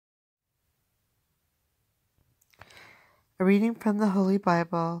A reading from the Holy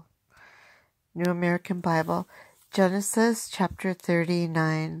Bible, New American Bible, Genesis chapter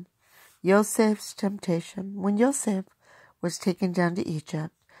 39. Joseph's temptation. When Joseph was taken down to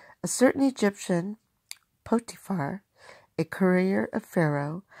Egypt, a certain Egyptian, Potiphar, a courier of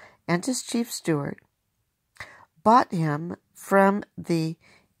Pharaoh, and his chief steward, bought him from the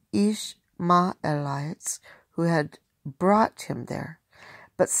Ishmaelites who had brought him there.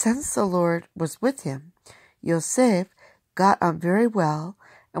 But since the Lord was with him, Joseph got on very well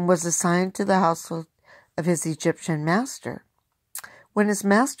and was assigned to the household of his Egyptian master. When his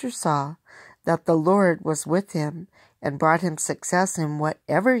master saw that the Lord was with him and brought him success in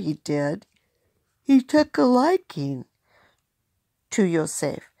whatever he did, he took a liking to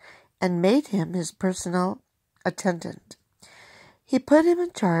Joseph and made him his personal attendant. He put him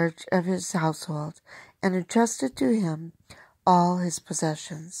in charge of his household and entrusted to him all his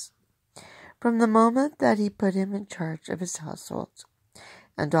possessions. From the moment that he put him in charge of his household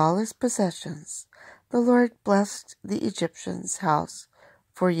and all his possessions, the Lord blessed the Egyptian's house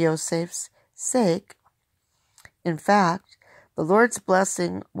for Joseph's sake. In fact, the Lord's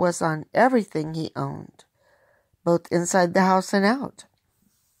blessing was on everything he owned, both inside the house and out.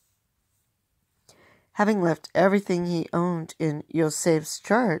 Having left everything he owned in Joseph's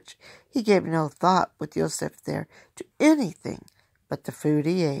charge, he gave no thought with Joseph there to anything but the food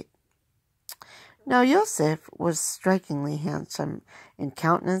he ate. Now Joseph was strikingly handsome in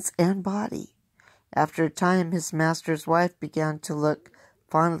countenance and body. After a time, his master's wife began to look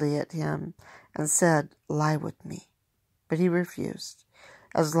fondly at him and said, "Lie with me." But he refused.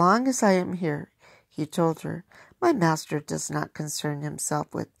 "As long as I am here," he told her, "my master does not concern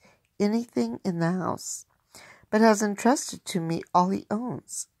himself with anything in the house, but has entrusted to me all he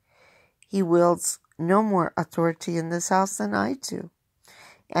owns. He wields no more authority in this house than I do,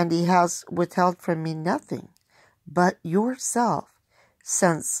 and he has withheld from me nothing but yourself,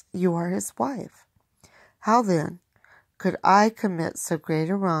 since you are his wife. How then could I commit so great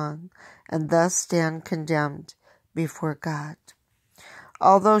a wrong and thus stand condemned before God?"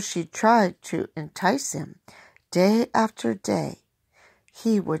 Although she tried to entice him day after day,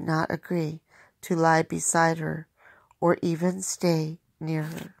 he would not agree to lie beside her or even stay near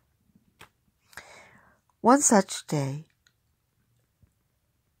her. One such day,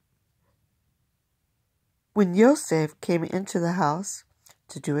 when Joseph came into the house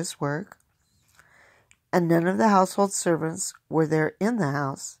to do his work, and none of the household servants were there in the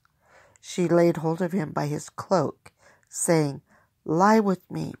house, she laid hold of him by his cloak, saying, "Lie with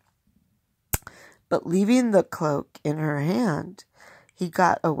me." But leaving the cloak in her hand, he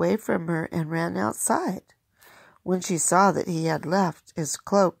got away from her and ran outside. When she saw that he had left his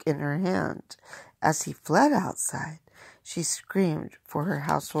cloak in her hand as he fled outside, she screamed for her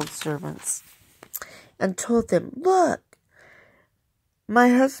household servants and told them, "Look, my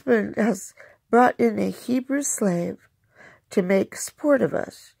husband has brought in a Hebrew slave to make sport of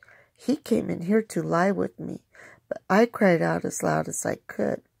us. He came in here to lie with me, but I cried out as loud as I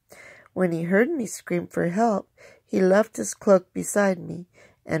could. When he heard me scream for help, he left his cloak beside me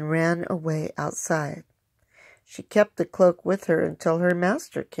and ran away outside." She kept the cloak with her until her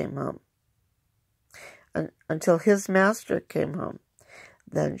master came home. Until his master came home.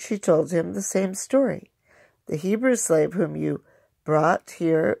 Then she told him the same story. "The Hebrew slave whom you brought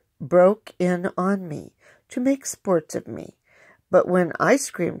here broke in on me to make sport of me. But when I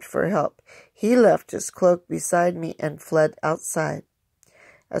screamed for help, he left his cloak beside me and fled outside."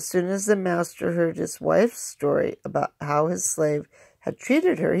 As soon as the master heard his wife's story about how his slave had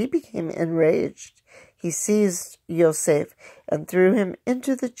treated her, he became enraged. He seized Joseph and threw him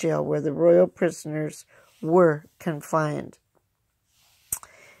into the jail where the royal prisoners were confined.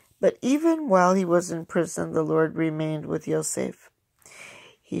 But even while he was in prison, the Lord remained with Joseph.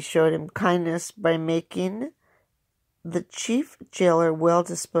 He showed him kindness by making the chief jailer well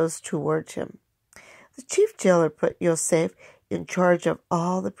disposed toward him. The chief jailer put Joseph in charge of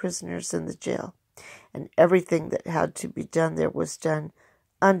all the prisoners in the jail, and everything that had to be done there was done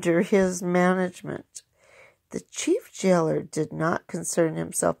under his management. The chief jailer did not concern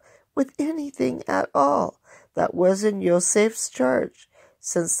himself with anything at all that was in Joseph's charge,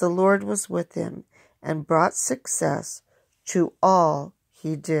 since the Lord was with him and brought success to all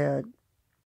he did.